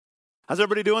How's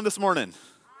everybody doing this morning?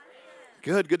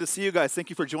 Good to see you guys. Thank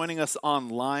you for joining us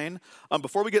online.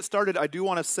 Before we get started, I do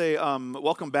want to say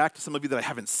welcome back to some of you that I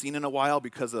haven't seen in a while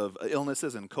because of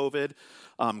illnesses and COVID.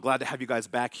 I'm glad to have you guys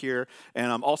back here.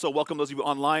 And also welcome those of you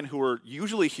online who are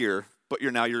usually here, but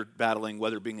you're battling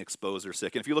whether being exposed or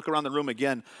sick. And if you look around the room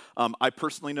again, I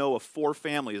personally know of 4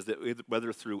 families that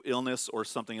whether through illness or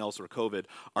something else or COVID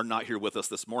are not here with us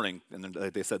this morning. And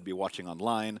they said be watching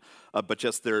online, but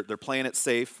just they're playing it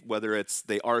safe, whether it's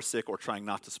they are sick or trying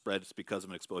not to spread because of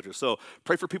an exposure. So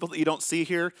pray for people that you don't see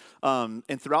here. And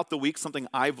throughout the week, something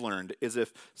I've learned is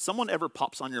if someone ever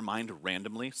pops on your mind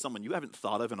randomly, someone you haven't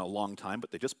thought of in a long time,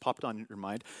 but they just popped on your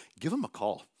mind, give them a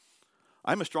call.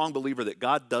 I'm a strong believer that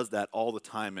God does that all the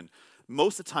time, and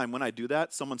most of the time when I do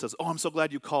that, someone says, oh, I'm so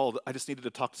glad you called. I just needed to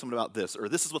talk to someone about this, or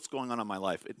this is what's going on in my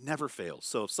life. It never fails.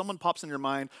 So if someone pops in your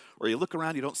mind, or you look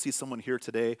around, you don't see someone here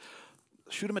today,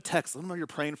 shoot them a text. Let them know you're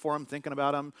praying for them, thinking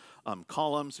about them.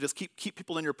 Call them. So just keep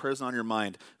people in your prayers and on your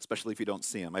mind, especially if you don't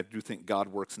see them. I do think God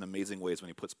works in amazing ways when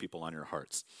he puts people on your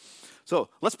hearts. So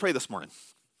let's pray this morning.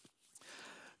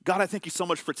 God, I thank you so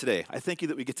much for today. I thank you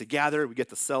that we get to gather, we get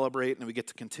to celebrate, and we get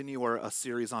to continue our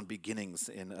series on beginnings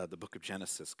in the book of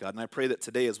Genesis, God. And I pray that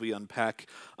today as we unpack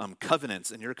covenants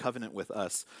and your covenant with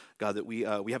us, God, that we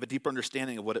have a deeper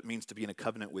understanding of what it means to be in a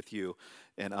covenant with you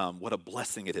and what a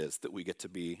blessing it is that we get to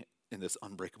be in this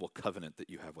unbreakable covenant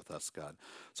that you have with us, God.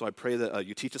 So I pray that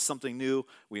you teach us something new.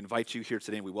 We invite you here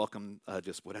today, and we welcome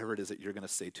just whatever it is that you're going to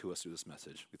say to us through this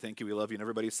message. We thank you, we love you, and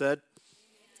everybody said,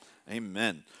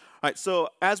 Amen. All right, so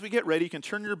as we get ready, you can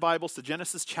turn your Bibles to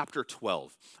Genesis chapter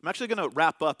 12. I'm actually going to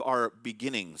wrap up our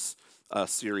beginnings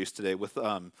series today with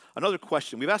another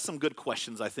question. We've asked some good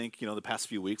questions, I think, the past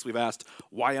few weeks. We've asked,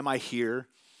 why am I here?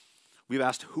 We've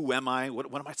asked, who am I?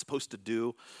 What am I supposed to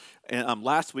do? And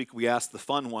last week, we asked the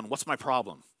fun one, what's my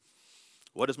problem?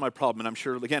 What is my problem? And I'm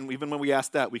sure, again, even when we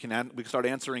ask that, we can start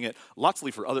answering it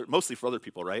mostly for other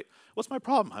people, right? What's my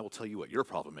problem? I will tell you what your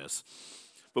problem is.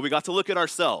 But we got to look at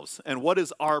ourselves and what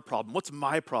is our problem? What's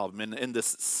my problem in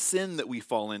this sin that we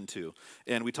fall into?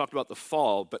 And we talked about the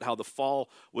fall, but how the fall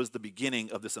was the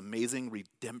beginning of this amazing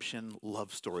redemption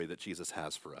love story that Jesus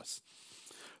has for us.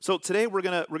 So today we're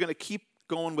gonna keep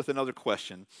going with another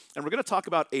question, and we're gonna talk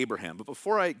about Abraham. But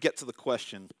before I get to the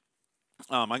question,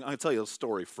 I'm gonna tell you a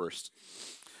story first.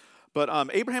 But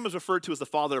Abraham is referred to as the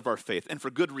father of our faith, and for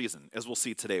good reason, as we'll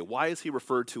see today. Why is he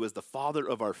referred to as the father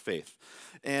of our faith?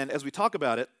 And as we talk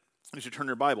about it, as you turn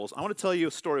your Bibles, I want to tell you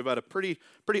a story about a pretty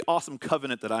awesome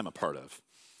covenant that I'm a part of.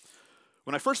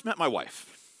 When I first met my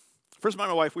wife,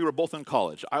 we were both in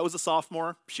college. I was a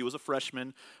sophomore, she was a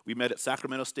freshman. We met at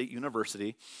Sacramento State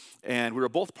University, and we were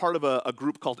both part of a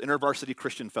group called InterVarsity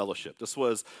Christian Fellowship. This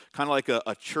was kind of like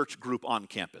a church group on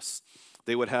campus.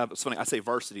 They would have, it's funny, I say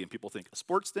varsity and people think, a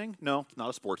sports thing? No,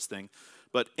 not a sports thing,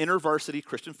 but InterVarsity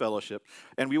Christian Fellowship.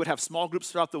 And we would have small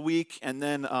groups throughout the week, and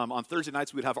then on Thursday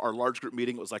nights, we'd have our large group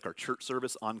meeting. It was like our church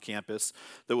service on campus.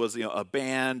 There was a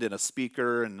band and a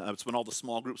speaker, and it's when all the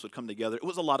small groups would come together. It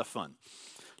was a lot of fun.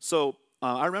 So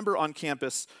I remember on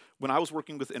campus, when I was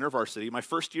working with InterVarsity, my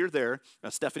first year there,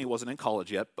 Stephanie wasn't in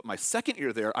college yet, but my second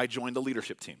year there, I joined the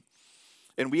leadership team.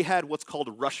 And we had what's called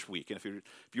Rush Week. And if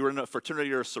you were in a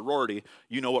fraternity or a sorority,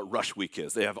 you know what Rush Week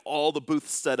is. They have all the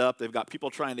booths set up. They've got people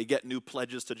trying to get new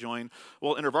pledges to join.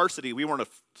 Well, InterVarsity, we weren't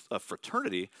a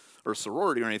fraternity or a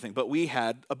sorority or anything, but we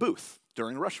had a booth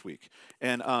during Rush Week.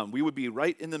 And we would be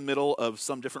right in the middle of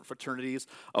some different fraternities.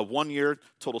 One year,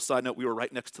 total side note, we were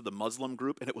right next to the Muslim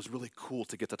group, and it was really cool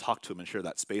to get to talk to them and share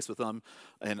that space with them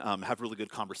and have really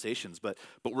good conversations. But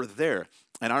we're there.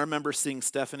 And I remember seeing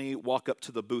Stephanie walk up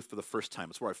to the booth for the first time.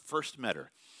 It's where I first met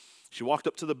her. She walked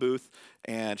up to the booth,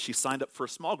 and she signed up for a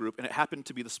small group, and it happened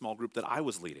to be the small group that I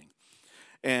was leading.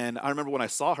 And I remember when I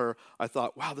saw her, I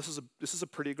thought, wow, this is a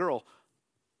pretty girl.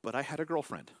 But I had a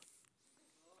girlfriend.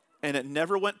 And it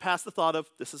never went past the thought of,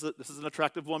 this is an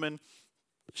attractive woman.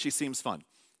 She seems fun.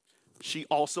 She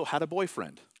also had a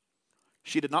boyfriend.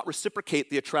 She did not reciprocate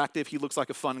the attractive, he looks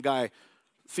like a fun guy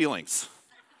feelings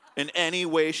in any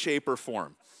way, shape, or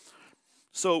form.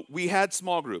 So we had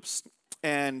small groups.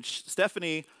 And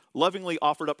Stephanie lovingly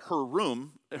offered up her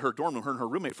room, her dorm room, her and her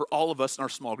roommate, for all of us in our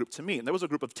small group to meet. And there was a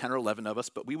group of 10 or 11 of us,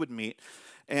 but we would meet.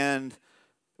 And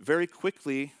very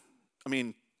quickly,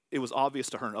 it was obvious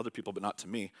to her and other people, but not to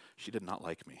me, she did not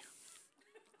like me.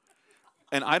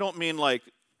 And I don't mean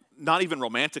not even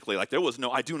romantically, there was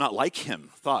no, I do not like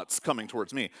him thoughts coming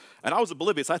towards me. And I was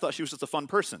oblivious, I thought she was just a fun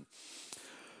person.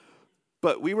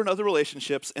 But we were in other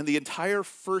relationships, and the entire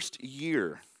first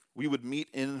year, we would meet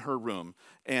in her room,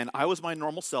 and I was my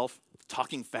normal self,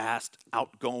 talking fast,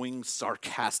 outgoing,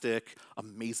 sarcastic,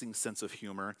 amazing sense of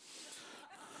humor.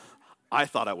 I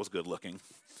thought I was good looking.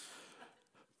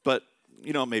 But,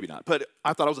 maybe not. But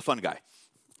I thought I was a fun guy.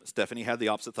 Stephanie had the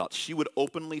opposite thoughts. She would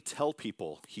openly tell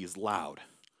people he's loud,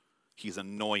 he's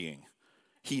annoying,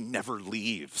 he never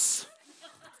leaves.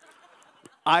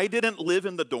 I didn't live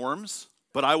in the dorms,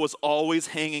 but I was always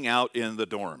hanging out in the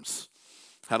dorms.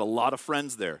 Had a lot of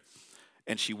friends there,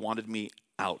 and she wanted me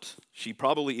out. She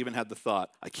probably even had the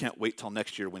thought, I can't wait till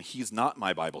next year when he's not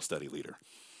my Bible study leader.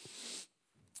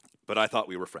 But I thought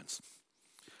we were friends.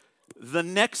 The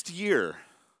next year,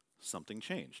 something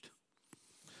changed.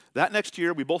 That next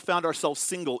year, we both found ourselves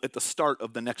single at the start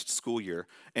of the next school year,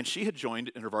 and she had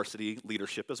joined InterVarsity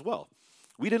leadership as well.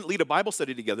 We didn't lead a Bible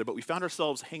study together, but we found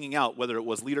ourselves hanging out, whether it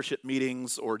was leadership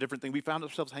meetings or different things. We found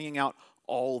ourselves hanging out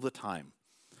all the time.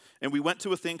 And we went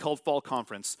to a thing called Fall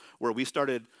Conference, where we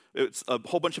started, it's a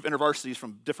whole bunch of InterVarsities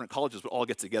from different colleges would all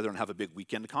get together and have a big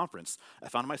weekend conference. I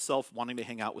found myself wanting to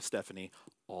hang out with Stephanie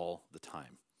all the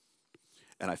time.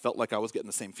 And I felt like I was getting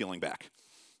the same feeling back.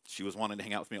 She was wanting to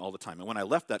hang out with me all the time. And when I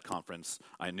left that conference,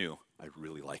 I knew I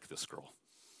really like this girl.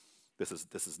 This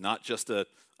is not just a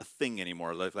thing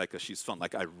anymore, like she's fun.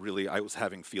 Like I was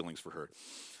having feelings for her.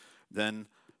 Then,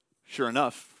 sure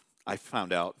enough, I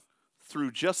found out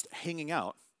through just hanging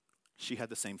out, she had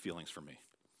the same feelings for me.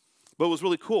 But it was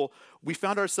really cool. We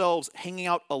found ourselves hanging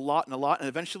out a lot, and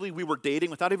eventually we were dating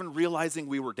without even realizing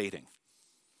we were dating.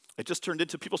 It just turned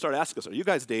into, people started asking us, are you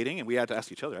guys dating? And we had to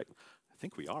ask each other, I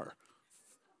think we are.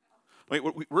 I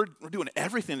mean, we're doing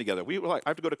everything together. We were like, I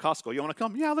have to go to Costco. You want to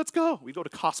come? Yeah, let's go. We go to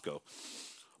Costco.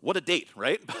 What a date,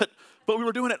 right? But we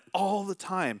were doing it all the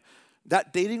time.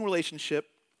 That dating relationship,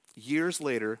 years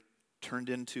later, turned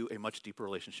into a much deeper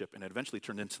relationship, and it eventually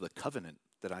turned into the covenant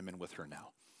that I'm in with her now,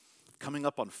 coming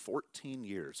up on 14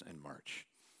 years in March.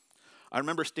 I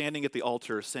remember standing at the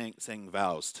altar saying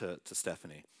vows to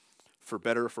Stephanie, for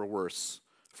better, for worse,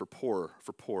 for poor,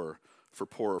 for poor, for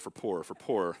poor, for poor, for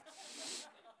poor.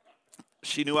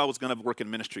 She knew I was going to work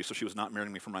in ministry, so she was not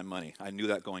marrying me for my money. I knew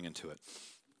that going into it.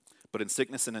 But in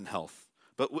sickness and in health.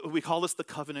 But we call this the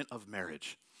covenant of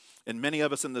marriage. And many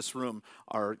of us in this room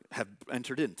have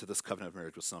entered into this covenant of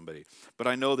marriage with somebody. But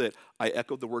I know that I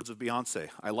echoed the words of Beyonce.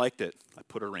 I liked it. I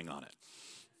put a ring on it,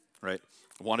 right?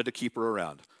 I wanted to keep her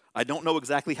around. I don't know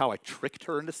exactly how I tricked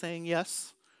her into saying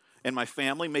yes. And my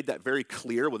family made that very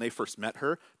clear when they first met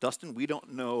her. Dustin, we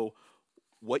don't know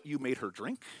what you made her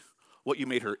drink, what you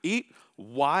made her eat,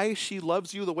 why she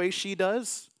loves you the way she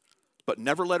does, but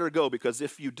never let her go, because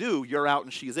if you do, you're out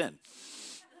and she's in.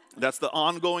 That's the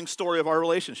ongoing story of our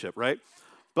relationship, right?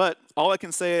 But all I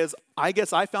can say is, I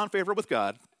guess I found favor with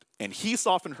God, and he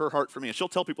softened her heart for me, and she'll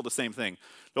tell people the same thing.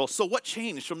 They'll, so what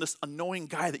changed from this annoying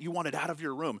guy that you wanted out of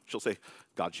your room? She'll say,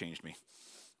 God changed me,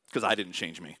 because I didn't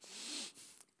change me.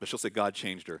 But she'll say, God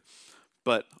changed her.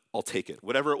 But I'll take it.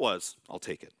 Whatever it was, I'll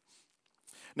take it.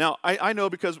 Now, I know,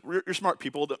 because you're smart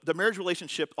people, the marriage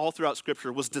relationship all throughout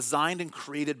Scripture was designed and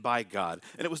created by God.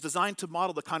 And it was designed to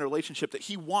model the kind of relationship that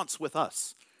he wants with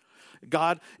us.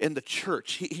 God and the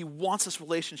church, he wants this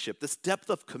relationship, this depth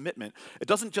of commitment. It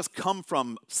doesn't just come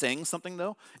from saying something,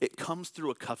 though. It comes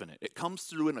through a covenant. It comes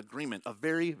through an agreement, a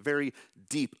very, very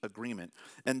deep agreement.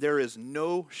 And there is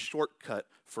no shortcut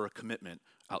for a commitment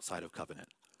outside of covenant.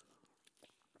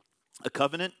 A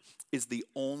covenant is the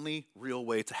only real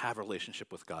way to have a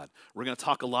relationship with God. We're going to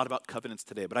talk a lot about covenants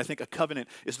today, but I think a covenant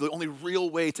is the only real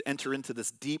way to enter into this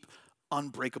deep,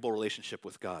 unbreakable relationship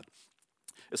with God.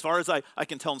 As far as I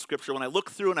can tell in Scripture, when I look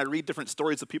through and I read different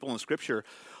stories of people in Scripture,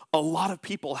 a lot of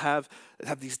people have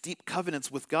these deep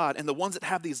covenants with God, and the ones that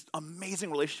have these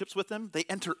amazing relationships with him, they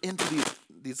enter into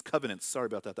these covenants. Sorry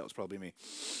about that. That was probably me.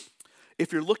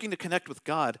 If you're looking to connect with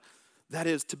God, that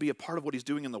is, to be a part of what he's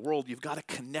doing in the world, you've got to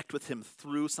connect with him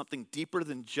through something deeper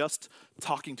than just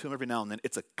talking to him every now and then.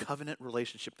 It's a covenant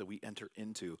relationship that we enter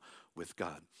into with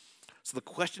God. So the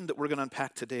question that we're going to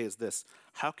unpack today is this: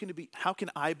 how can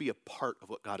I be a part of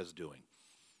what God is doing?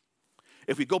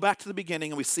 If we go back to the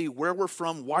beginning and we see where we're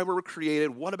from, why we were created,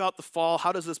 what about the fall,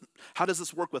 how does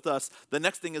this work with us? The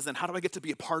next thing is then, how do I get to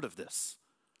be a part of this?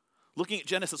 Looking at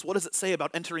Genesis, what does it say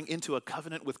about entering into a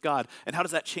covenant with God, and how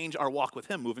does that change our walk with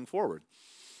him moving forward?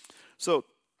 So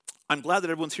I'm glad that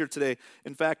everyone's here today.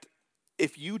 In fact,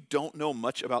 if you don't know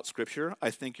much about Scripture, I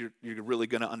think you're really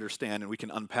going to understand, and we can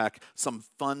unpack some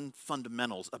fun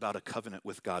fundamentals about a covenant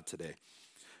with God today.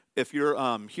 If you're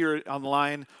here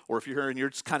online, or if you're here and you're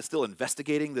just kind of still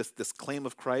investigating this claim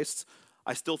of Christ,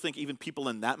 I still think even people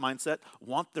in that mindset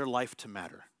want their life to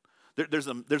matter. There's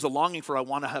a longing for, I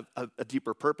want to have a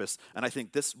deeper purpose, and I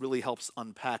think this really helps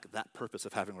unpack that purpose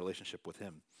of having a relationship with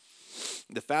him.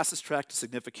 The fastest track to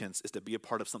significance is to be a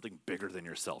part of something bigger than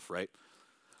yourself, right?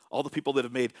 All the people that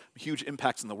have made huge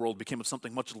impacts in the world became of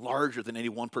something much larger than any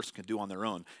one person can do on their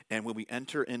own. And when we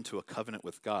enter into a covenant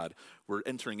with God, we're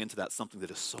entering into that something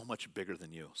that is so much bigger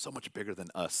than you, so much bigger than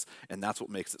us. And that's what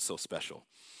makes it so special.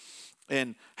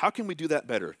 And how can we do that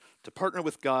better? To partner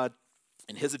with God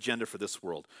in his agenda for this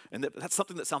world. And that's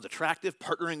something that sounds attractive,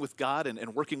 partnering with God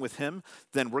and working with him,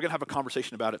 then we're going to have a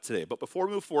conversation about it today. But before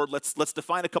we move forward, let's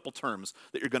define a couple terms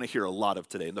that you're going to hear a lot of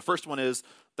today. And the first one is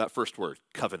that first word,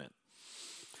 covenant.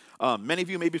 Many of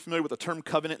you may be familiar with the term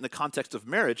covenant in the context of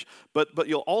marriage, but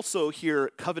you'll also hear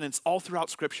covenants all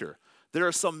throughout Scripture. There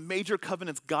are some major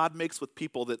covenants God makes with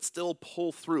people that still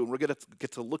pull through, and we're going to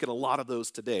get to look at a lot of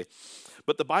those today.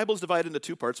 But the Bible is divided into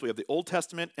two parts. We have the Old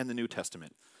Testament and the New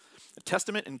Testament. A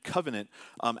testament and covenant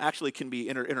actually can be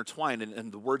intertwined,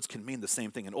 and the words can mean the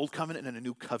same thing, an old covenant and a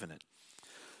new covenant.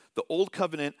 The old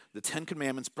covenant, the 10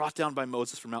 commandments brought down by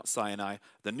Moses from Mount Sinai.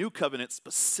 The new covenant,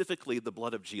 specifically the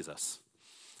blood of Jesus.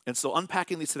 And so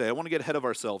unpacking these today, I want to get ahead of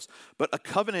ourselves, but a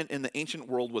covenant in the ancient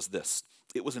world was this.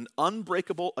 It was an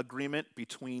unbreakable agreement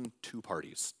between two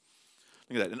parties.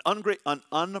 Think of that, an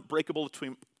unbreakable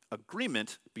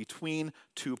agreement between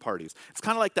two parties. It's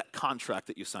kind of like that contract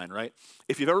that you sign, right?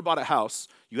 If you've ever bought a house,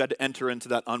 you had to enter into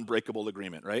that unbreakable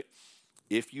agreement, right?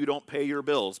 If you don't pay your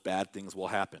bills, bad things will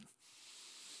happen.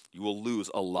 You will lose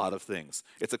a lot of things.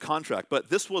 It's a contract, but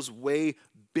this was way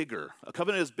bigger. A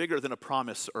covenant is bigger than a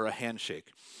promise or a handshake.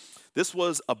 This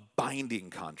was a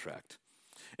binding contract.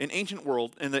 In the ancient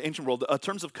world,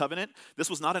 terms of covenant, this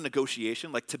was not a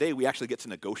negotiation. Like today, we actually get to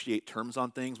negotiate terms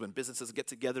on things. When businesses get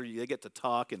together, they get to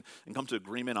talk and come to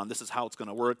agreement on this is how it's going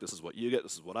to work, this is what you get,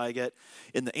 this is what I get.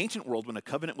 In the ancient world, when a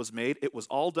covenant was made, it was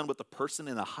all done with the person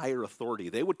in a higher authority.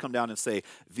 They would come down and say,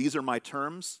 these are my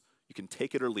terms, you can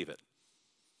take it or leave it.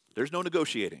 There's no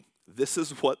negotiating. This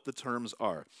is what the terms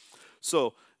are.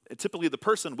 So typically the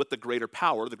person with the greater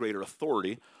power, the greater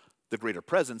authority, the greater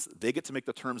presence, they get to make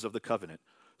the terms of the covenant.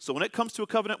 So when it comes to a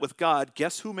covenant with God,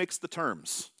 guess who makes the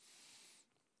terms?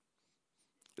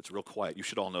 It's real quiet. You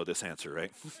should all know this answer,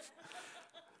 right?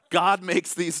 God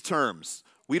makes these terms.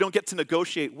 We don't get to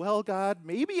negotiate, well, God,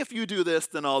 maybe if you do this,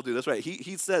 then I'll do this, right?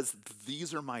 He says,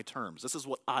 these are my terms. This is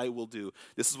what I will do.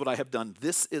 This is what I have done.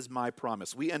 This is my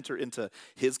promise. We enter into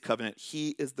his covenant.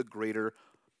 He is the greater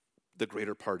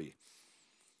party.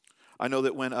 I know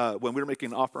that when we were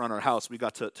making an offer on our house, we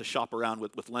got to shop around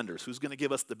with lenders. Who's going to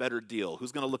give us the better deal?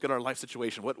 Who's going to look at our life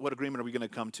situation? What agreement are we going to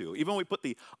come to? Even when we put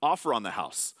the offer on the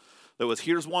house, there was,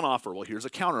 here's one offer. Well, here's a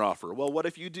counter offer. Well, what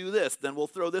if you do this? Then we'll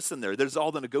throw this in there. There's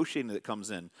all the negotiating that comes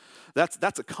in.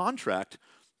 That's a contract,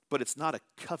 but it's not a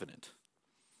covenant.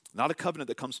 Not a covenant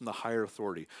that comes from the higher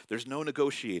authority. There's no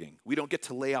negotiating. We don't get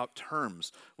to lay out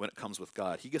terms when it comes with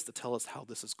God. He gets to tell us how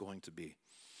this is going to be.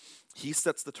 He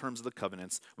sets the terms of the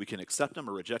covenants. We can accept them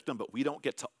or reject them, but we don't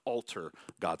get to alter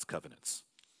God's covenants.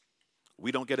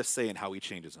 We don't get a say in how he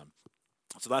changes them.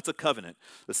 So that's a covenant.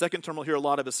 The second term we'll hear a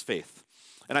lot of is faith.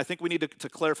 And I think we need to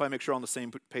clarify, make sure we're on the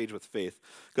same page with faith.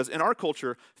 Because in our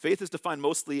culture, faith is defined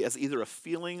mostly as either a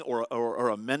feeling or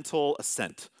a mental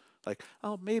assent. Like,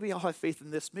 oh, maybe I'll have faith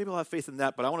in this, maybe I'll have faith in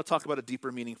that, but I want to talk about a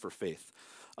deeper meaning for faith.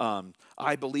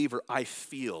 I believe or I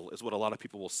feel is what a lot of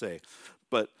people will say.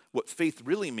 But what faith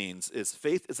really means is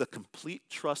faith is a complete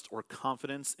trust or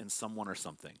confidence in someone or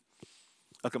something.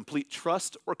 A complete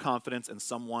trust or confidence in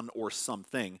someone or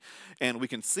something. And we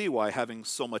can see why having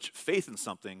so much faith in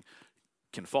something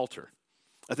can falter.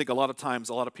 I think a lot of times,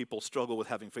 a lot of people struggle with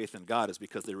having faith in God is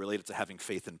because they relate it to having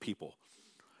faith in people.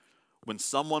 When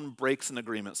someone breaks an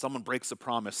agreement, someone breaks a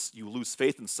promise, you lose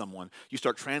faith in someone, you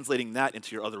start translating that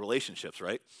into your other relationships,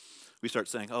 right? We start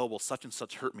saying, oh, well, such and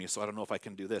such hurt me, so I don't know if I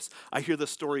can do this. I hear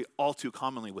this story all too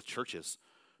commonly with churches.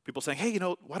 People saying, hey,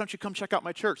 why don't you come check out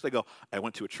my church? They go, I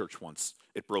went to a church once.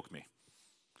 It broke me.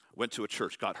 Went to a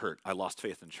church, got hurt. I lost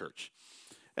faith in church.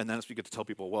 And then as we get to tell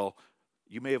people, well,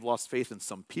 you may have lost faith in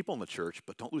some people in the church,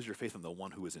 but don't lose your faith in the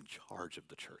one who is in charge of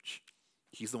the church.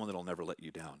 He's the one that will never let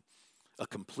you down. A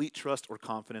complete trust or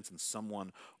confidence in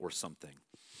someone or something.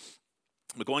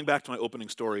 But going back to my opening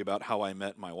story about how I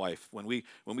met my wife, when we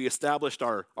established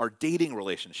our dating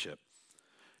relationship,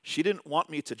 she didn't want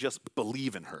me to just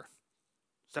believe in her.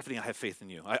 Stephanie, I have faith in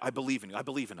you. I believe in you. I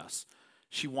believe in us.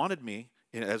 She wanted me,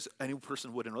 as any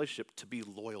person would in a relationship, to be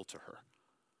loyal to her,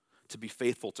 to be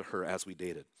faithful to her as we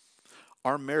dated.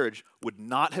 Our marriage would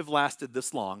not have lasted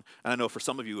this long. And I know for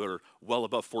some of you who are well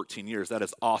above 14 years, that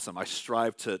is awesome. I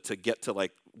strive to get to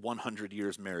like 100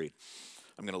 years married.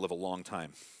 I'm going to live a long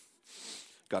time.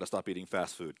 Got to stop eating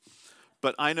fast food.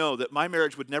 But I know that my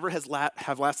marriage would never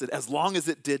have lasted as long as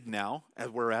it did now, as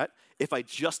we're at, if I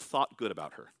just thought good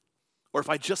about her. Or if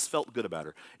I just felt good about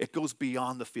her. It goes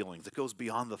beyond the feelings. It goes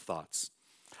beyond the thoughts.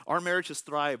 Our marriage has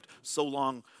thrived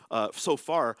so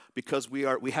far because we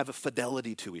have a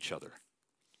fidelity to each other.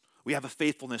 We have a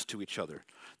faithfulness to each other.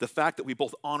 The fact that we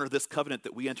both honor this covenant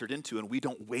that we entered into and we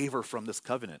don't waver from this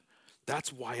covenant,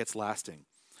 that's why it's lasting.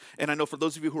 And I know for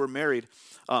those of you who are married,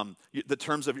 the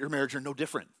terms of your marriage are no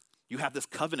different. You have this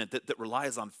covenant that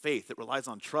relies on faith, it relies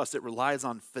on trust, it relies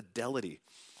on fidelity.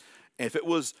 And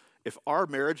if our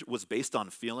marriage was based on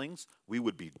feelings, we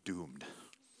would be doomed.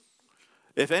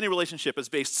 If any relationship is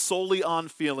based solely on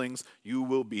feelings, you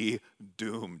will be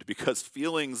doomed because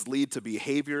feelings lead to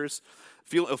behaviors.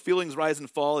 Feelings rise and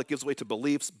fall. It gives way to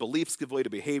beliefs. Beliefs give way to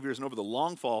behaviors. And over the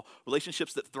long fall,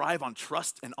 relationships that thrive on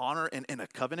trust and honor and a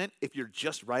covenant, if you're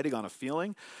just riding on a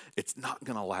feeling, it's not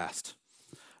going to last.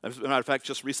 As a matter of fact,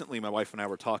 just recently, my wife and I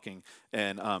were talking,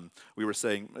 and we were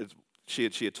saying, she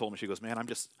had told me, she goes, man, I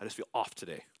just feel off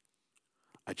today.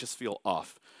 I just feel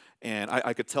off. And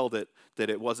I could tell that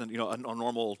it wasn't, a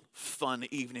normal fun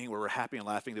evening where we're happy and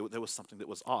laughing. There was something that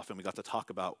was off, and we got to talk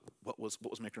about what was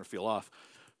making her feel off.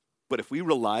 But if we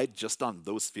relied just on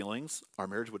those feelings, our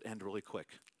marriage would end really quick.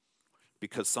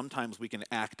 Because sometimes we can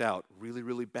act out really,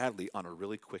 really badly on a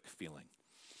really quick feeling.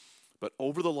 But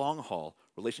over the long haul,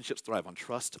 relationships thrive on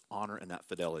trust, honor, and that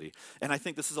fidelity. And I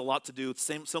think this is a lot to do,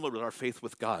 similar with our faith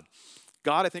with God.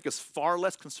 God, I think, is far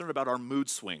less concerned about our mood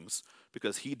swings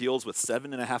because he deals with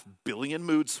 7.5 billion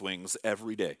mood swings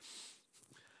every day.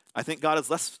 I think God is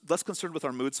less concerned with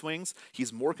our mood swings.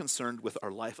 He's more concerned with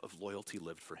our life of loyalty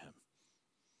lived for him.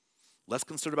 Less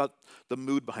concerned about the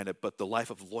mood behind it, but the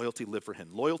life of loyalty lived for him.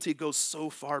 Loyalty goes so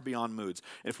far beyond moods.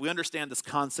 And if we understand this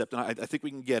concept, and I think we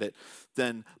can get it,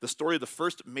 then the story of the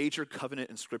first major covenant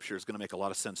in Scripture is going to make a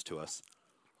lot of sense to us.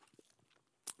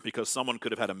 Because someone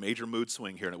could have had a major mood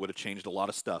swing here and it would have changed a lot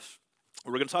of stuff.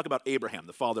 We're going to talk about Abraham,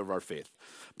 the father of our faith.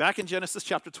 Back in Genesis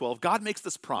chapter 12, God makes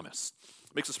this promise.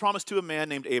 Makes this promise to a man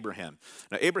named Abraham.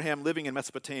 Now, Abraham living in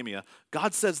Mesopotamia,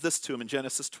 God says this to him in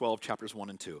Genesis 12, chapters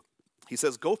 1 and 2. He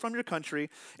says, go from your country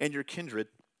and your kindred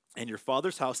and your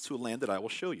father's house to a land that I will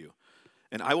show you.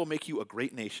 And I will make you a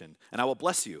great nation, and I will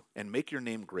bless you and make your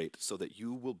name great so that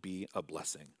you will be a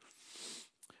blessing.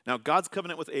 Now, God's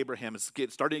covenant with Abraham is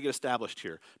starting to get established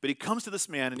here. But he comes to this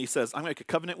man and he says, I'm going to make a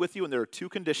covenant with you, and there are two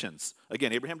conditions.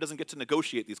 Again, Abraham doesn't get to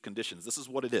negotiate these conditions. This is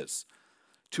what it is.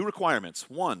 Two requirements.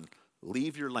 One,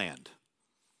 leave your land.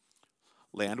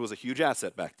 Land was a huge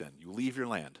asset back then. You leave your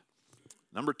land.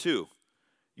 Number two,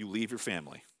 you leave your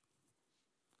family.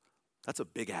 That's a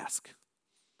big ask.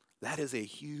 That is a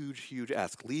huge, huge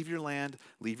ask. Leave your land,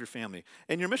 leave your family.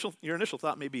 And your initial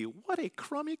thought may be, what a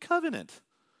crummy covenant.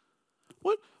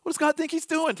 What does God think he's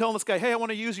doing? Telling this guy, hey, I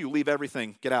want to use you. Leave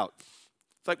everything. Get out.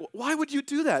 It's like, well, why would you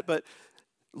do that? But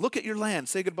look at your land.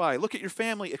 Say goodbye. Look at your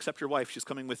family, except your wife. She's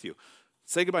coming with you.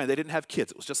 Say goodbye. And they didn't have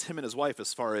kids. It was just him and his wife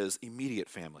as far as immediate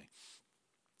family.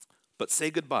 But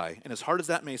say goodbye. And as hard as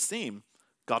that may seem,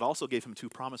 God also gave him two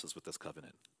promises with this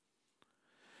covenant.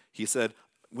 He said,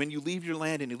 when you leave your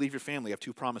land and you leave your family, I have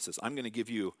two promises. I'm going to give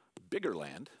you bigger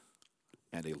land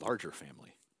and a larger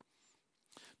family.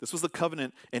 This was the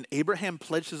covenant, and Abraham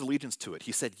pledged his allegiance to it.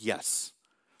 He said yes.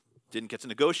 Didn't get to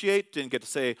negotiate, didn't get to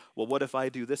say, well, what if I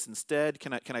do this instead?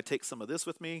 Can I take some of this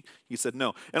with me? He said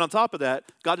no. And on top of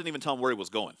that, God didn't even tell him where he was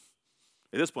going.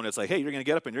 At this point, it's like, hey, you're going to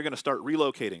get up and you're going to start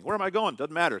relocating. Where am I going?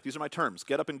 Doesn't matter. These are my terms.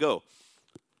 Get up and go.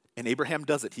 And Abraham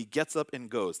does it. He gets up and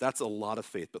goes. That's a lot of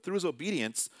faith. But through his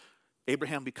obedience,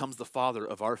 Abraham becomes the father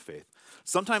of our faith.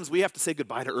 Sometimes we have to say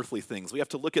goodbye to earthly things. We have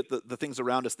to look at the things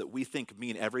around us that we think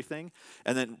mean everything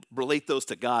and then relate those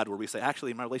to God, where we say,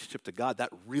 actually, in my relationship to God, that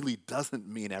really doesn't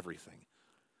mean everything.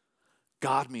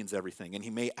 God means everything, and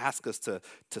he may ask us to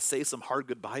say some hard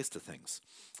goodbyes to things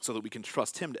so that we can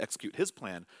trust him to execute his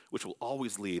plan, which will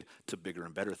always lead to bigger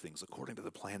and better things according to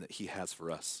the plan that he has for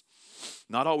us.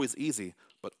 Not always easy,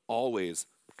 but always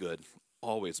good,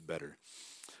 always better.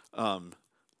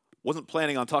 Wasn't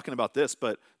planning on talking about this,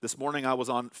 but this morning I was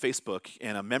on Facebook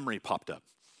and a memory popped up.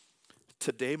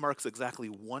 Today marks exactly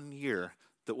 1 year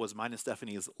that was mine and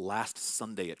Stephanie's last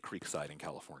Sunday at Creekside in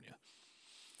California.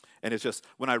 And it's just,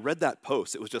 when I read that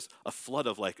post, it was just a flood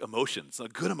of like emotions,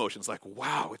 good emotions, like,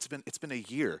 wow, it's been a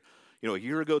year. A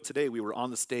year ago today, we were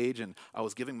on the stage and I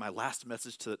was giving my last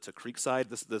message to Creekside.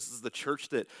 This is the church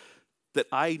that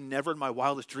I never in my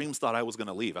wildest dreams thought I was going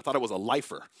to leave. I thought I was a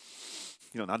lifer.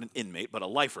 Not an inmate, but a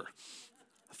lifer.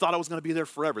 I thought I was going to be there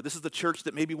forever. This is the church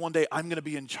that maybe one day I'm going to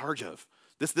be in charge of.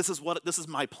 This is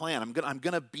my plan. I'm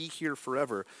going to be here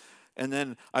forever. And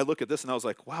then I look at this and I was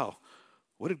like, wow,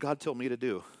 what did God tell me to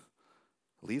do?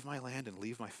 Leave my land and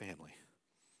leave my family.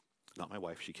 Not my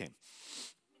wife, she came.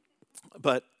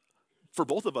 But for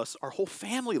both of us, our whole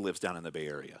family lives down in the Bay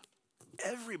Area.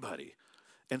 Everybody.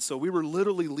 And so we were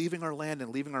literally leaving our land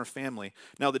and leaving our family.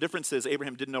 Now, the difference is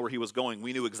Abraham didn't know where he was going.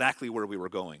 We knew exactly where we were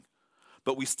going.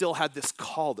 But we still had this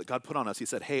call that God put on us. He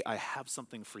said, hey, I have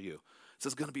something for you. This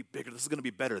is going to be bigger. This is going to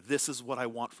be better. This is what I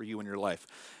want for you in your life.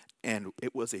 And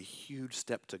it was a huge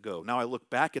step to go. Now, I look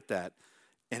back at that,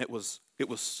 and it was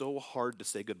so hard to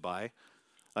say goodbye.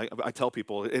 I tell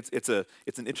people, it's an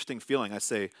interesting feeling. I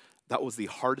say, that was the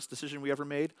hardest decision we ever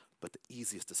made, but the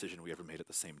easiest decision we ever made at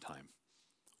the same time.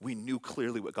 We knew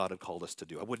clearly what God had called us to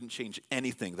do. I wouldn't change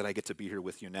anything that I get to be here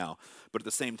with you now. But at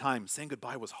the same time, saying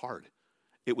goodbye was hard.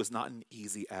 It was not an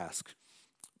easy ask,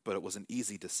 but it was an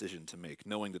easy decision to make,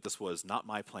 knowing that this was not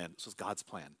my plan. This was God's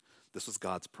plan. This was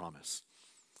God's promise.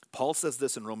 Paul says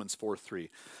this in Romans 4:3.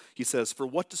 He says, for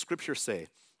what does Scripture say?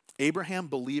 Abraham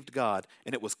believed God,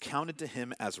 and it was counted to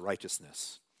him as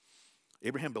righteousness.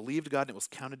 Abraham believed God, and it was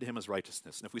counted to him as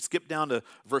righteousness. And if we skip down to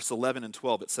verse 11 and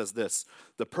 12, it says this,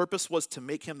 the purpose was to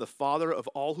make him the father of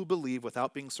all who believe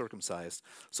without being circumcised,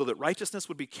 so that righteousness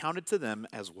would be counted to them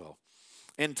as well.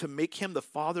 And to make him the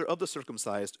father of the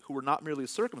circumcised, who were not merely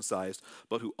circumcised,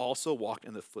 but who also walked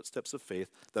in the footsteps of faith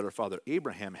that our father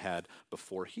Abraham had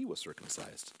before he was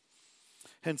circumcised.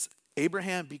 Hence,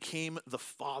 Abraham became the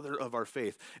father of our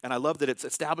faith. And I love that it's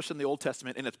established in the Old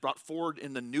Testament and it's brought forward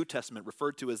in the New Testament,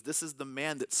 referred to as this is the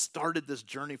man that started this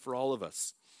journey for all of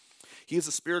us. He is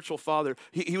a spiritual father.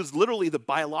 He was literally the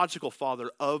biological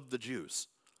father of the Jews.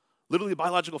 Literally the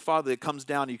biological father that comes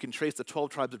down, and you can trace the 12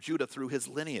 tribes of Judah through his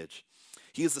lineage.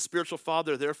 He is the spiritual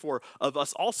father, therefore, of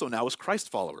us also now as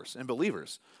Christ followers and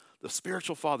believers. The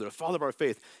spiritual father, the father of our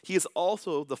faith. He is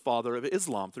also the father of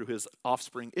Islam through his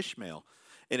offspring Ishmael.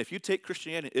 And if you take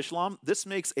Christianity and Islam, this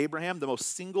makes Abraham the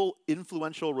most single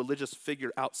influential religious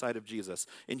figure outside of Jesus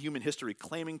in human history,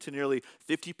 claiming to nearly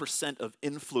 50% of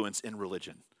influence in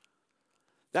religion.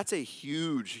 That's a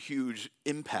huge, huge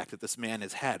impact that this man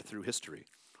has had through history.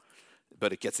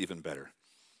 But it gets even better.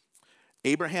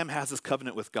 Abraham has this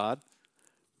covenant with God,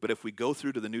 but if we go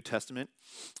through to the New Testament,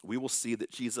 we will see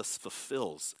that Jesus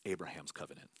fulfills Abraham's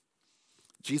covenant.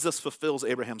 Jesus fulfills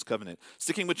Abraham's covenant.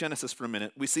 Sticking with Genesis for a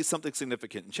minute, we see something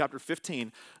significant. In chapter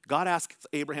 15, God asks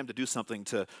Abraham to do something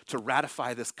to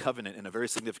ratify this covenant in a very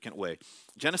significant way.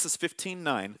 Genesis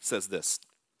 15:9 says this,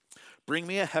 bring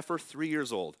me a heifer 3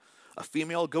 years old, a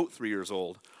female goat 3 years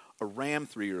old, a ram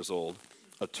 3 years old,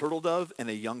 a turtle dove, and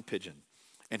a young pigeon.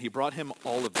 And he brought him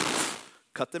all of these,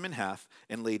 cut them in half,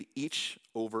 and laid each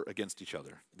over against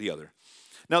the other.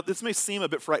 Now, this may seem a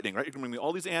bit frightening, right? You're going to bring me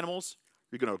all these animals,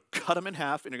 you're going to cut them in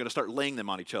half, and you're going to start laying them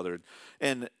on each other.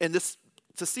 And this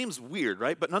just seems weird,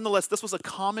 right? But nonetheless, this was a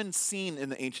common scene in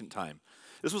the ancient time.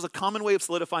 This was a common way of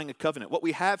solidifying a covenant. What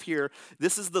we have here,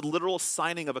 this is the literal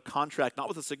signing of a contract, not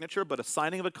with a signature, but a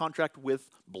signing of a contract with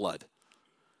blood.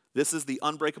 This is the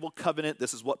unbreakable covenant.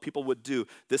 This is what people would do.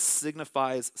 This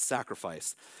signifies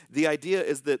sacrifice. The idea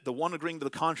is that the one agreeing to the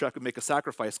contract would make a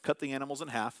sacrifice, cut the animals in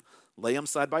half, lay them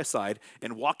side by side,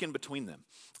 and walk in between them.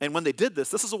 And when they did this,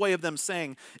 this is a way of them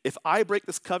saying, if I break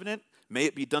this covenant, may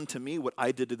it be done to me what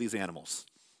I did to these animals.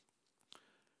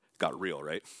 Got real,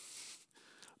 right?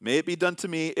 May it be done to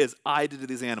me as I did to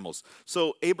these animals.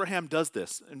 So Abraham does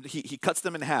this, and he cuts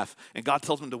them in half, and God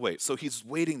tells him to wait. So he's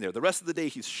waiting there. The rest of the day,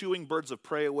 he's shooing birds of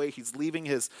prey away. He's leaving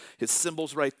his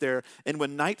symbols right there. And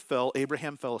when night fell,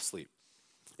 Abraham fell asleep.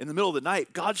 In the middle of the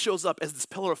night, God shows up as this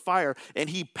pillar of fire,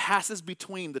 and he passes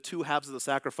between the two halves of the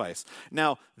sacrifice.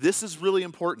 Now, this is really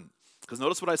important, because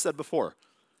notice what I said before.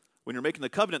 When you're making the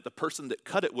covenant, the person that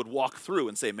cut it would walk through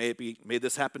and say, may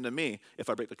this happen to me if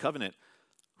I break the covenant.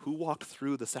 Who walked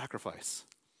through the sacrifice?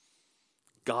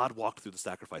 God walked through the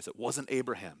sacrifice. It wasn't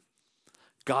Abraham.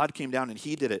 God came down and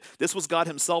he did it. This was God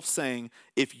himself saying,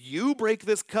 if you break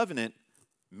this covenant,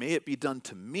 may it be done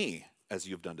to me as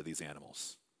you've done to these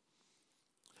animals.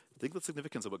 Think of the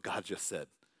significance of what God just said.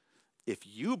 If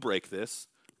you break this,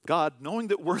 God, knowing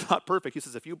that we're not perfect, he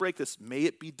says, if you break this, may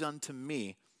it be done to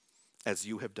me as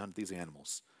you have done to these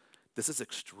animals. This is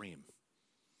extreme.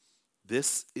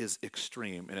 This is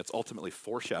extreme, and it's ultimately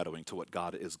foreshadowing to what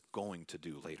God is going to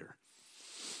do later.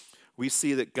 We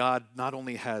see that God not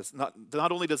only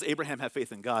does Abraham have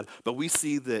faith in God, but we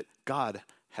see that God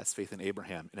has faith in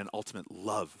Abraham and an ultimate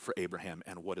love for Abraham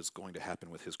and what is going to happen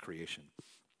with his creation.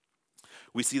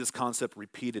 We see this concept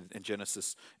repeated in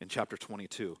Genesis in chapter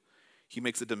 22. He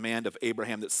makes a demand of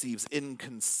Abraham that seems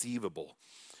inconceivable.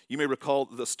 You may recall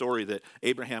the story that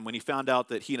Abraham, when he found out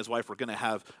that he and his wife were going to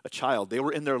have a child, they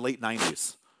were in their late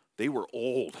 90s. They were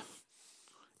old.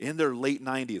 In their late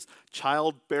 90s.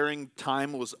 Childbearing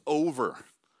time was over.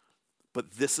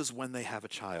 But this is when they have a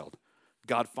child.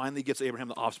 God finally gives Abraham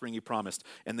the offspring he promised,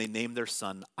 and they name their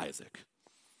son Isaac.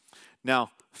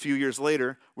 Now, a few years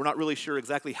later, we're not really sure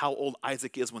exactly how old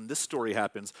Isaac is when this story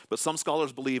happens, but some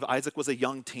scholars believe Isaac was a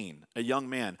young teen, a young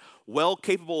man, well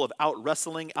capable of out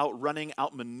wrestling, outrunning,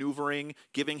 outmaneuvering,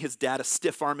 giving his dad a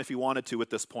stiff arm if he wanted to at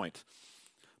this point.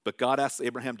 But God asks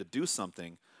Abraham to do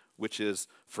something, which is,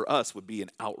 for us, would be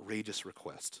an outrageous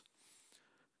request.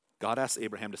 God asks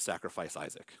Abraham to sacrifice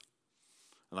Isaac.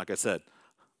 And like I said,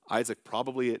 Isaac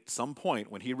probably at some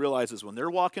point when he realizes when they're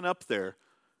walking up there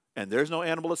and there's no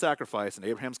animal to sacrifice and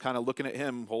Abraham's kind of looking at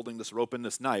him holding this rope and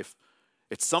this knife,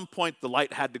 at some point the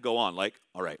light had to go on like,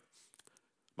 all right,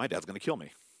 my dad's going to kill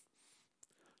me.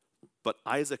 But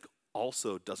Isaac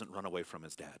also doesn't run away from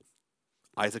his dad.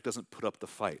 Isaac doesn't put up the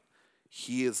fight.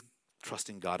 He is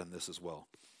trusting God in this as well.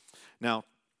 Now,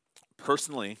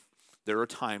 personally, there are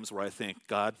times where I think,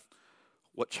 God,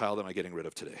 what child am I getting rid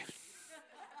of today?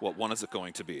 What one is it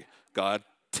going to be? God,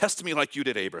 test me like you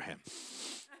did Abraham.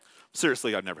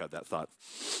 Seriously, I've never had that thought.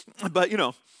 But,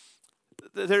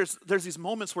 there's these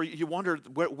moments where you wonder,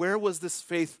 where was this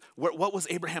faith? What was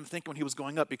Abraham thinking when he was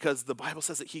going up? Because the Bible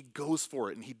says that he goes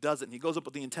for it, and he does it, and he goes up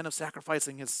with the intent of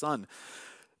sacrificing his son.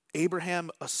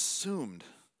 Abraham assumed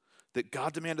that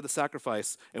God demanded the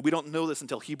sacrifice, and we don't know this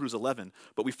until Hebrews 11,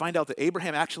 but we find out that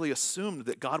Abraham actually assumed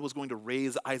that God was going to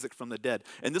raise Isaac from the dead.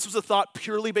 And this was a thought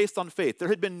purely based on faith. There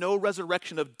had been no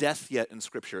resurrection of death yet in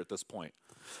Scripture at this point.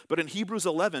 But in Hebrews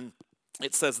 11,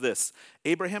 it says this: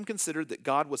 Abraham considered that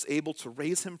God was able to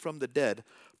raise him from the dead,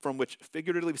 from which,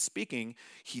 figuratively speaking,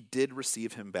 he did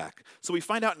receive him back. So we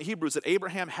find out in Hebrews that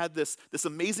Abraham had this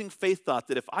amazing faith thought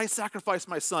that if I sacrifice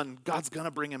my son, God's going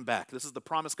to bring him back. This is the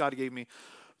promise God gave me.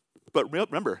 But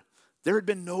remember, there had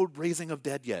been no raising of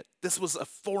dead yet. This was a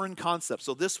foreign concept.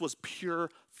 So this was pure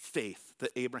faith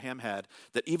that Abraham had,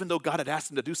 that even though God had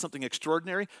asked him to do something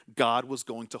extraordinary, God was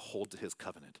going to hold to his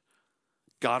covenant.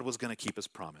 God was going to keep his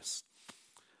promise.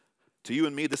 To you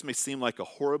and me, this may seem like a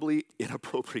horribly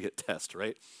inappropriate test,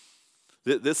 right?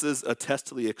 This is a test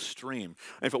to the extreme.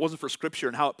 And if it wasn't for Scripture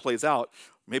and how it plays out,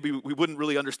 maybe we wouldn't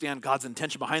really understand God's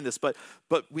intention behind this. But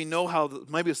we know how,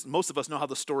 maybe most of us know how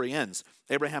the story ends.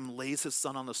 Abraham lays his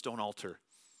son on the stone altar.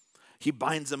 He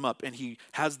binds him up, and he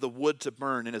has the wood to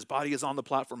burn, and his body is on the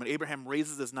platform. And Abraham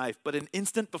raises his knife. But an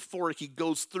instant before he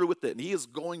goes through with it, and he is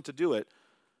going to do it,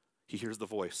 he hears the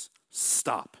voice,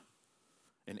 "Stop."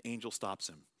 An angel stops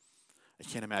him. I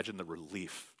can't imagine the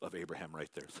relief of Abraham right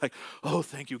there. It's like, oh,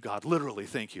 thank you, God. Literally,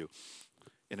 thank you.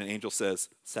 And an angel says,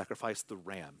 sacrifice the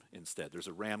ram instead. There's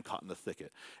a ram caught in the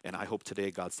thicket. And I hope today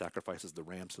God sacrifices the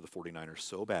rams to the 49ers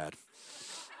so bad.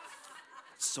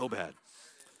 So bad.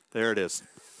 There it is.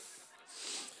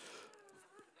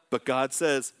 But God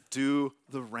says, do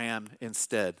the ram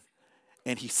instead.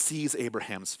 And he sees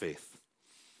Abraham's faith.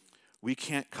 We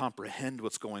can't comprehend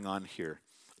what's going on here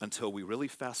until we really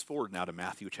fast forward now to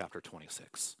Matthew chapter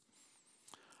 26.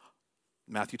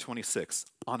 Matthew 26,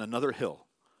 on another hill,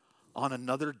 on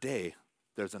another day,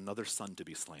 there's another son to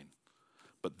be slain.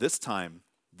 But this time,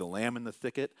 the lamb in the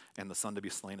thicket and the son to be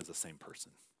slain is the same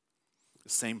person. The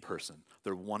same person.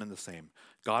 They're one and the same.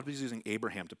 God was using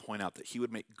Abraham to point out that he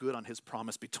would make good on his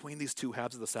promise between these two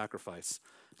halves of the sacrifice.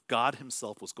 God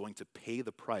himself was going to pay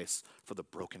the price for the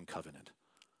broken covenant.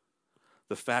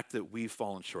 The fact that we've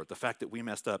fallen short, the fact that we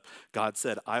messed up, God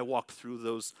said, I walked through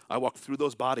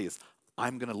those bodies.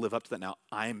 I'm going to live up to that now.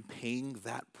 I'm paying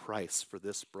that price for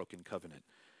this broken covenant.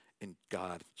 And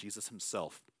God, Jesus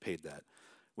himself, paid that.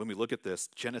 When we look at this,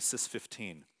 Genesis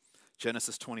 15,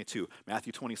 Genesis 22,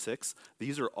 Matthew 26,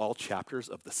 these are all chapters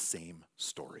of the same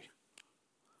story.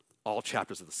 All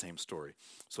chapters of the same story.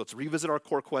 So let's revisit our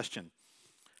core question.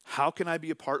 How can I be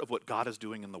a part of what God is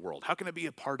doing in the world? How can I be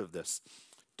a part of this?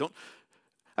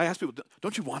 I ask people,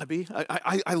 don't you want to be?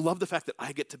 I love the fact that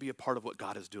I get to be a part of what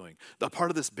God is doing, a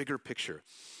part of this bigger picture.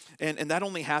 And that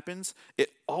only happens,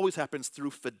 it always happens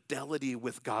through fidelity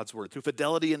with God's word, through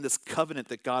fidelity in this covenant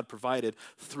that God provided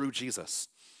through Jesus.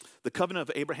 The covenant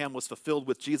of Abraham was fulfilled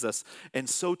with Jesus, and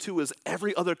so too is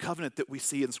every other covenant that we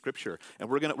see in Scripture. And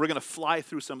we're gonna fly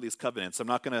through some of these covenants. I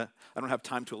don't have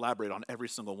time to elaborate on every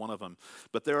single one of them.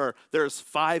 But there's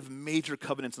 5 major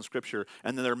covenants in Scripture,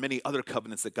 and then there are many other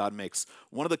covenants that God makes.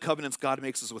 One of the covenants God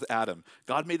makes is with Adam.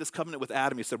 God made this covenant with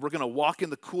Adam. He said, we're gonna walk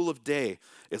in the cool of day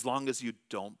as long as you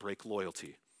don't break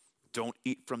loyalty. Don't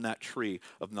eat from that tree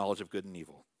of knowledge of good and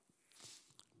evil.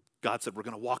 God said, we're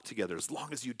gonna walk together as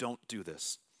long as you don't do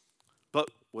this. But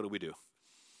what do?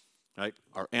 Right?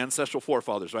 Our ancestral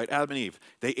forefathers, right? Adam and Eve,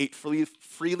 they ate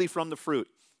freely from the fruit.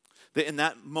 In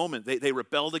that moment, they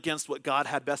rebelled against what God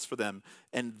had best for them,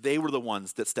 and they were the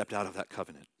ones that stepped out of that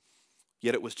covenant.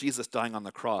 Yet it was Jesus dying on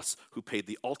the cross who paid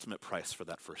the ultimate price for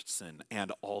that first sin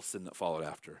and all sin that followed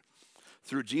after.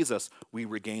 Through Jesus, we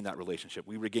regain that relationship.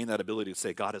 We regain that ability to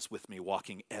say, God is with me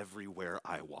walking everywhere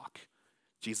I walk.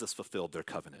 Jesus fulfilled their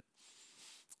covenant.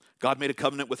 God made a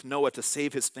covenant with Noah to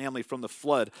save his family from the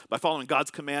flood by following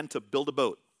God's command to build a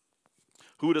boat.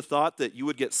 Who would have thought that you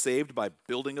would get saved by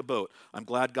building a boat? I'm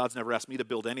glad God's never asked me to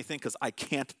build anything because I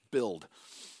can't build.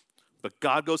 But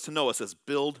God goes to Noah, says,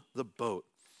 build the boat.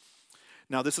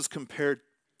 Now, this is compared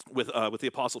with the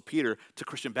Apostle Peter to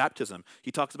Christian baptism.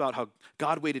 He talks about how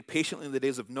God waited patiently in the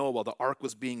days of Noah while the ark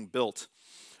was being built.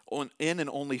 In and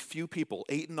only few people,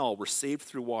 8 in all, were saved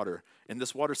through water. And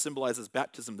this water symbolizes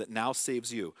baptism that now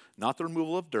saves you. Not the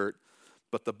removal of dirt,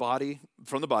 but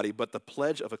from the body, but the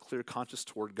pledge of a clear conscience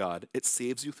toward God. It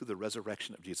saves you through the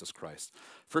resurrection of Jesus Christ.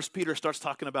 First Peter starts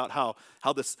talking about how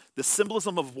this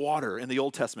symbolism of water in the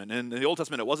Old Testament, and in the Old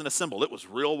Testament it wasn't a symbol, it was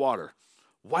real water,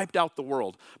 wiped out the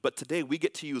world. But today we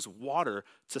get to use water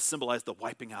to symbolize the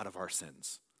wiping out of our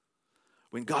sins.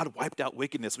 When God wiped out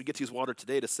wickedness, we get to use water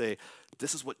today to say,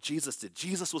 this is what Jesus did.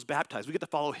 Jesus was baptized. We get to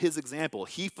follow his example.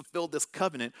 He fulfilled this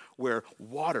covenant where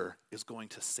water is going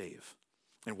to save.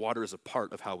 And water is a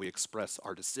part of how we express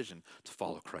our decision to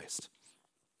follow Christ.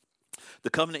 The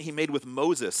covenant he made with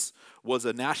Moses was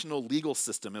a national legal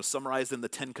system. It was summarized in the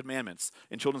 10 Commandments.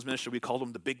 In children's ministry, we called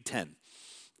them the Big Ten.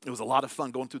 It was a lot of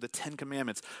fun going through the 10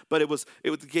 Commandments. But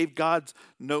it gave God's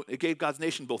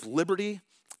nation both liberty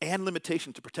and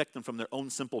limitation to protect them from their own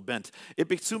simple bent.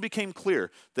 It soon became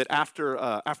clear that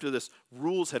after this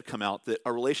rules had come out, that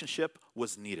a relationship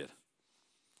was needed.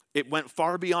 It went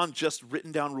far beyond just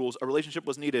written down rules. A relationship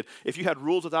was needed. If you had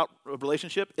rules without a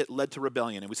relationship, it led to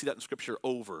rebellion. And we see that in Scripture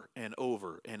over and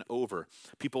over and over.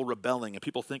 People rebelling and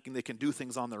people thinking they can do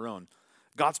things on their own.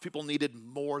 God's people needed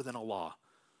more than a law,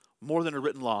 more than a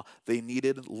written law. They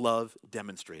needed love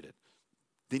demonstrated.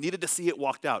 They needed to see it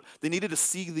walked out. They needed to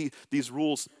see these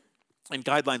rules and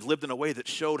guidelines lived in a way that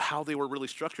showed how they were really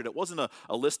structured. It wasn't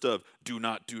a list of do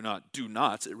not, do not, do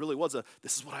nots. It really was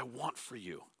this is what I want for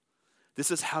you. This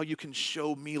is how you can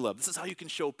show me love. This is how you can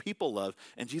show people love.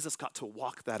 And Jesus got to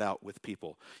walk that out with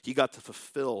people. He got to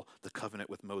fulfill the covenant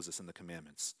with Moses and the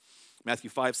commandments. Matthew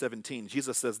 5:17,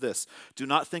 Jesus says this, do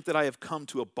not think that I have come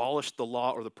to abolish the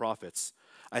law or the prophets.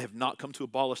 I have not come to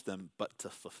abolish them, but to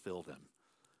fulfill them.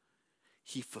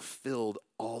 He fulfilled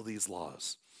all these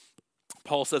laws.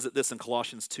 Paul says it this in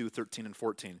Colossians 2:13 and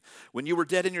 14. When you were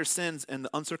dead in your sins and the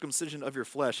uncircumcision of your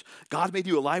flesh, God made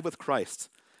you alive with Christ.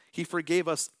 He forgave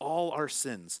us all our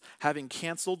sins, having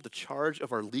canceled the charge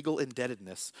of our legal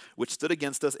indebtedness, which stood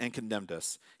against us and condemned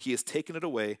us. He has taken it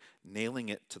away, nailing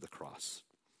it to the cross.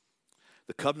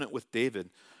 The covenant with David,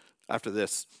 after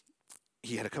this,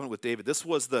 he had a covenant with David. This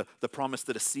was the promise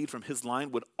that a seed from his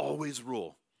line would always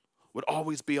rule, would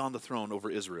always be on the throne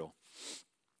over Israel.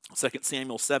 2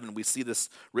 Samuel 7, we see this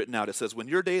written out. It says, when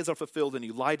your days are fulfilled and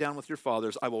you lie down with your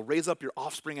fathers, I will raise up your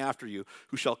offspring after you,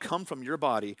 who shall come from your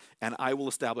body, and I will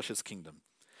establish his kingdom.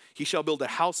 He shall build a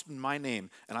house in my name,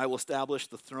 and I will establish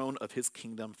the throne of his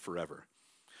kingdom forever.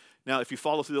 Now, if you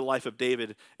follow through the life of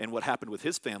David and what happened with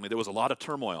his family, there was a lot of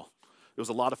turmoil. There was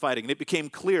a lot of fighting. And it became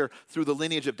clear through the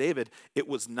lineage of David, it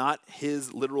was not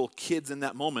his literal kids in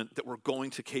that moment that were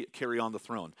going to carry on the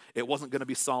throne. It wasn't going to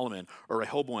be Solomon or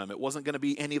Rehoboam. It wasn't going to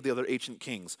be any of the other ancient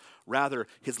kings. Rather,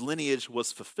 his lineage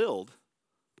was fulfilled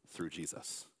through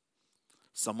Jesus.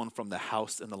 Someone from the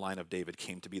house and the line of David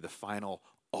came to be the final,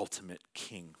 ultimate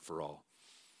king for all.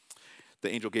 The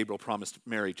angel Gabriel promised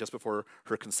Mary just before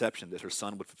her conception that her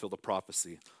son would fulfill the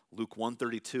prophecy. Luke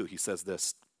 1:32, he says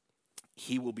this,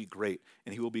 he will be great,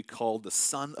 and he will be called the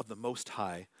Son of the Most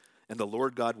High, and the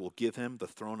Lord God will give him the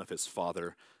throne of his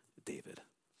father, David.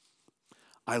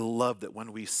 I love that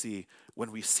when we see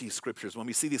scriptures, when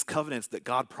we see these covenants that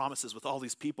God promises with all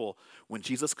these people, when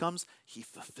Jesus comes, he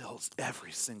fulfills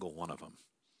every single one of them.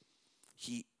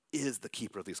 He is the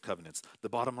keeper of these covenants. The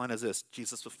bottom line is this,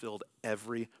 Jesus fulfilled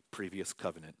every previous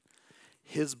covenant.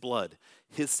 His blood,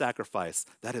 his sacrifice,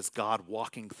 that is God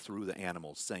walking through the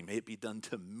animals, saying, may it be done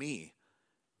to me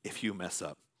if you mess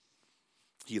up.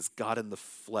 He is God in the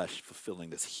flesh fulfilling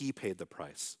this. He paid the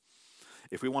price.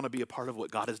 If we want to be a part of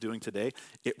what God is doing today,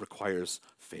 it requires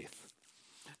faith.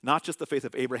 Not just the faith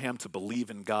of Abraham to believe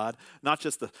in God, not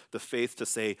just the faith to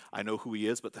say, I know who he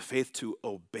is, but the faith to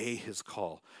obey his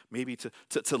call. Maybe to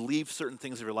leave certain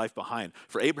things of your life behind.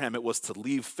 For Abraham, it was to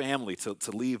leave family,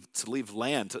 to leave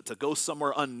land, to go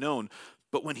somewhere unknown.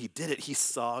 But when he did it, he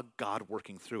saw God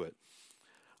working through it.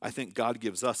 I think God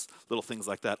gives us little things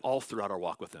like that all throughout our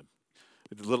walk with him.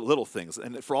 Little things.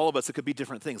 And for all of us, it could be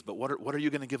different things. But what are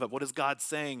you going to give up? What is God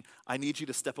saying? I need you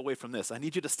to step away from this. I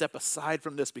need you to step aside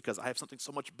from this because I have something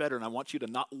so much better, and I want you to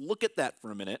not look at that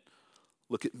for a minute.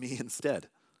 Look at me instead.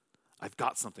 I've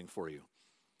got something for you.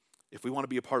 If we want to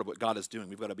be a part of what God is doing,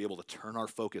 we've got to be able to turn our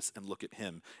focus and look at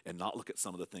him and not look at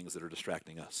some of the things that are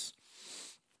distracting us.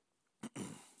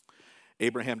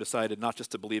 Abraham decided not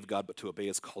just to believe God, but to obey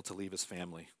his call to leave his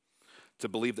family, to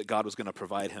believe that God was going to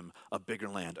provide him a bigger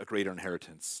land, a greater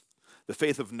inheritance. The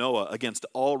faith of Noah against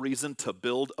all reason to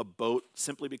build a boat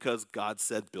simply because God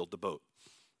said, build the boat.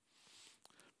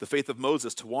 The faith of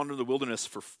Moses to wander in the wilderness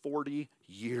for 40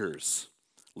 years,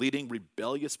 leading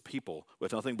rebellious people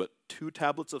with nothing but 2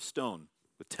 tablets of stone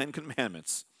with 10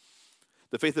 commandments.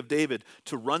 The faith of David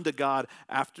to run to God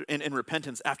in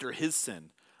repentance after his sin,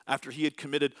 after he had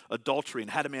committed adultery and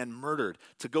had a man murdered,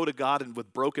 to go to God and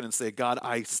with broken and say, God,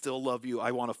 I still love you.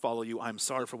 I want to follow you. I'm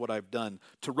sorry for what I've done.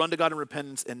 To run to God in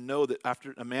repentance and know that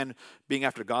after a man being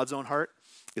after God's own heart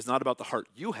is not about the heart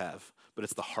you have, but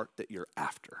it's the heart that you're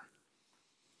after.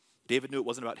 David knew it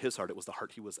wasn't about his heart. It was the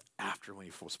heart he was after when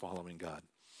he was following God.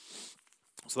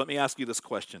 So let me ask you this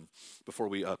question before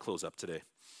we close up today.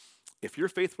 If your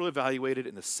faith were evaluated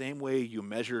in the same way you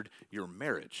measured your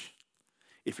marriage,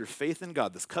 if your faith in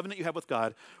God, this covenant you have with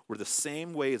God, were the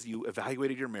same way as you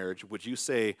evaluated your marriage, would you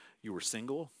say you were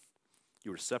single, you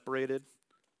were separated,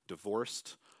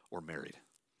 divorced, or married?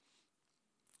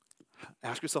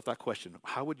 Ask yourself that question.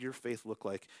 How would your faith look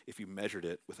like if you measured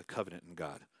it with a covenant in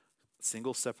God?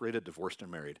 Single, separated, divorced, or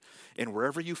married. And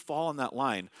wherever you fall on that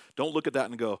line, don't look at that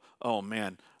and go, oh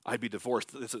man, I'd be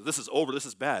divorced. This is over. This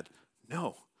is bad.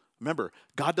 No. Remember,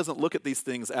 God doesn't look at these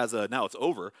things as now it's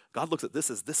over. God looks at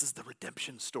this as this is the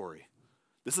redemption story.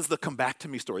 This is the come back to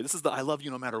me story. This is the I love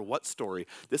you no matter what story.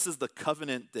 This is the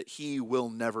covenant that he will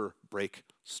never break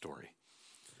story.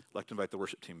 I'd like to invite the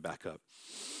worship team back up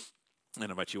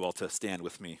and invite you all to stand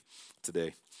with me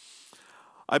today.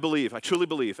 I truly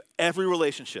believe every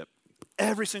relationship,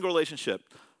 every single relationship,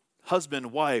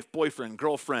 husband, wife, boyfriend,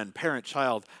 girlfriend, parent,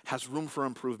 child, has room for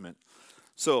improvement.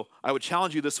 So I would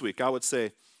challenge you this week. I would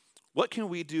say, what can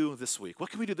we do this week? What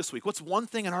can we do this week? What's one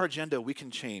thing in our agenda we can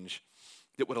change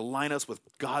that would align us with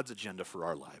God's agenda for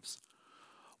our lives?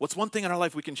 What's one thing in our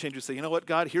life we can change and say, you know what,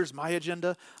 God, here's my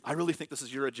agenda. I really think this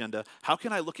is your agenda. How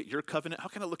can I look at your covenant? How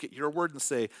can I look at your word and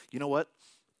say, you know what?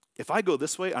 If I go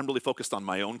this way, I'm really focused on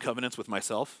my own covenants with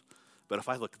myself. But if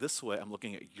I look this way, I'm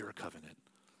looking at your covenant,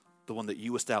 the one that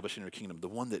you established in your kingdom, the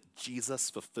one that Jesus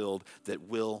fulfilled that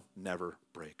will never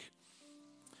break.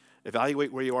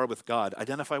 Evaluate where you are with God.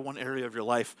 Identify one area of your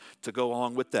life to go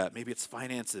along with that. Maybe it's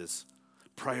finances,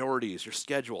 priorities, your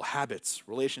schedule, habits,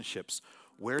 relationships.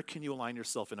 Where can you align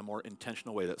yourself in a more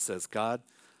intentional way that says, God,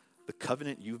 the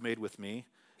covenant you've made with me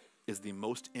is the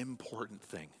most important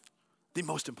thing. The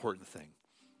most important thing.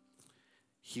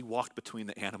 He walked between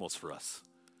the animals for us.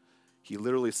 He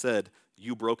literally said,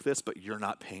 you broke this, but you're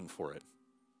not paying for it.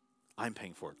 I'm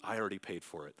paying for it. I already paid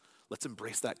for it. Let's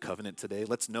embrace that covenant today.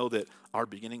 Let's know that our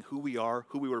beginning, who we are,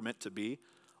 who we were meant to be,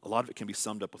 a lot of it can be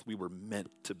summed up with we were meant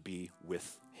to be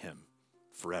with him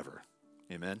forever.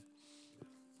 Amen.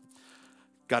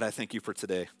 God, I thank you for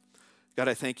today. God,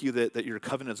 I thank you that your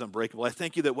covenant is unbreakable. I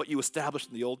thank you that what you established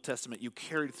in the Old Testament, you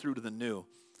carried through to the New,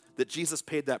 that Jesus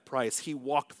paid that price. He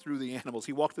walked through the animals.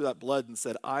 He walked through that blood and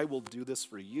said, I will do this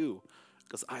for you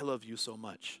because I love you so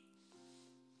much.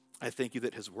 I thank you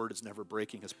that his word is never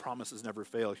breaking. His promises never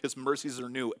fail. His mercies are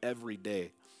new every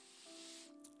day.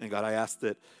 And God, I ask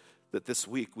that this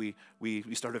week we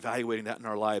start evaluating that in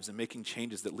our lives and making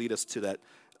changes that lead us to that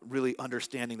really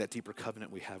understanding that deeper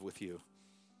covenant we have with you.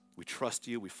 We trust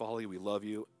you, we follow you, we love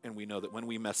you, and we know that when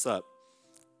we mess up,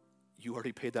 you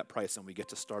already paid that price and we get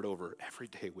to start over every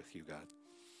day with you, God.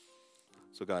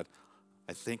 So God,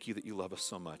 I thank you that you love us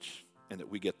so much and that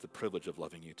we get the privilege of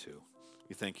loving you too.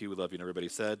 We thank you, we love you, and everybody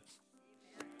said,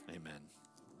 amen.